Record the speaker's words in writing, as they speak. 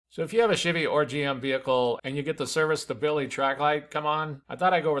So if you have a Chevy or GM vehicle and you get the service Stabilitrak light come on, I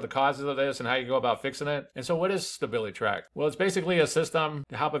thought I'd go over the causes of this and how you go about fixing it. And so what is Stabilitrak? Well, it's basically a system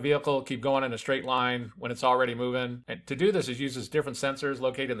to help a vehicle keep going in a straight line when it's already moving. And to do this, it uses different sensors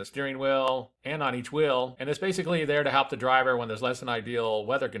located in the steering wheel and on each wheel. And it's basically there to help the driver when there's less than ideal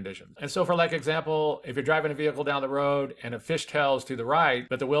weather conditions. And so for like example, if you're driving a vehicle down the road and it fishtails to the right,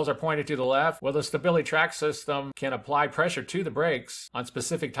 but the wheels are pointed to the left, well, the Stabilitrak system can apply pressure to the brakes on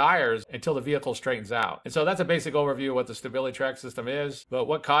specific tires until the vehicle straightens out. And so that's a basic overview of what the Stabilitrak system is. But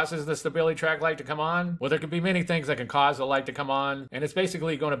what causes the Stabilitrak light to come on? Well, there can be many things that can cause the light to come on, and it's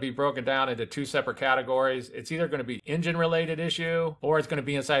basically going to be broken down into two separate categories. It's either going to be engine-related issue, or it's going to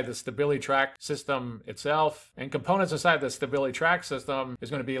be inside the Stabilitrak system itself. And components inside the Stabilitrak system is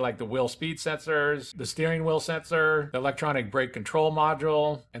going to be like the wheel speed sensors, the steering wheel sensor, the electronic brake control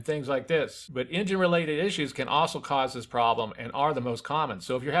module, and things like this. But engine-related issues can also cause this problem and are the most common.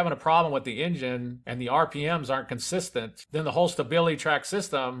 So if you're having a problem with the engine and the RPMs aren't consistent, then the whole Stabilitrak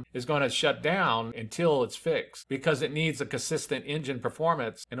system is going to shut down until it's fixed because it needs a consistent engine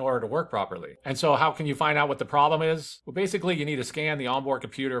performance in order to work properly. And so how can you find out what the problem is? Well, basically you need to scan the onboard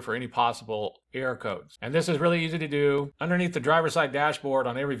computer for any possible error codes. And this is really easy to do. Underneath the driver's side dashboard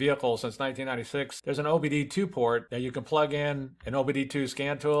on every vehicle since 1996, there's an OBD2 port that you can plug in an OBD2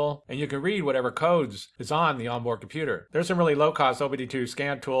 scan tool, and you can read whatever codes is on the onboard computer. There's some really low-cost OBD2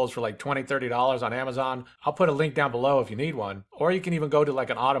 scan tools for like $20, $30 on Amazon. I'll put a link down below if you need one. Or you can even go to like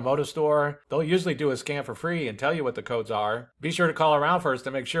an automotive store. They'll usually do a scan for free and tell you what the codes are. Be sure to call around first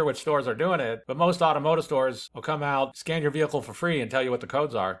to make sure which stores are doing it, but most automotive stores will come out, scan your vehicle for free, and tell you what the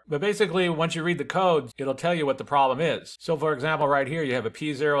codes are. But basically, once you read the codes, it'll tell you what the problem is. So for example, right here, you have a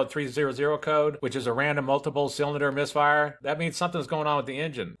P0300 code, which is a random multiple cylinder misfire. That means something's going on with the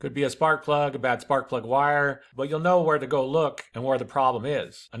engine. Could be a spark plug, a bad spark plug wire, but you'll know where to go look and where the problem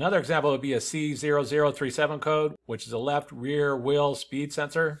is. Another example would be a C0037 code, which is a left rear wheel speed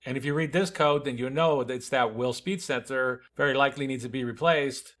sensor. And if you read this code, then you know that it's that wheel speed sensor very likely needs to be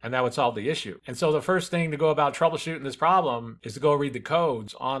replaced, and that would solve the issue. And so the first thing to go about troubleshooting this problem is to go read the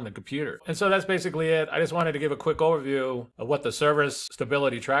codes on the computer. And so that's basically it. I just wanted to give a quick overview of what the service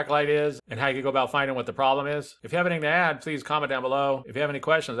Stabilitrak light is and how you can go about finding what the problem is. If you have anything to add, please comment down below. If you have any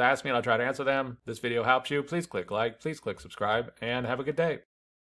questions, ask me and I'll try to answer them. If this video helps you, please click like, please click subscribe, and have a good day.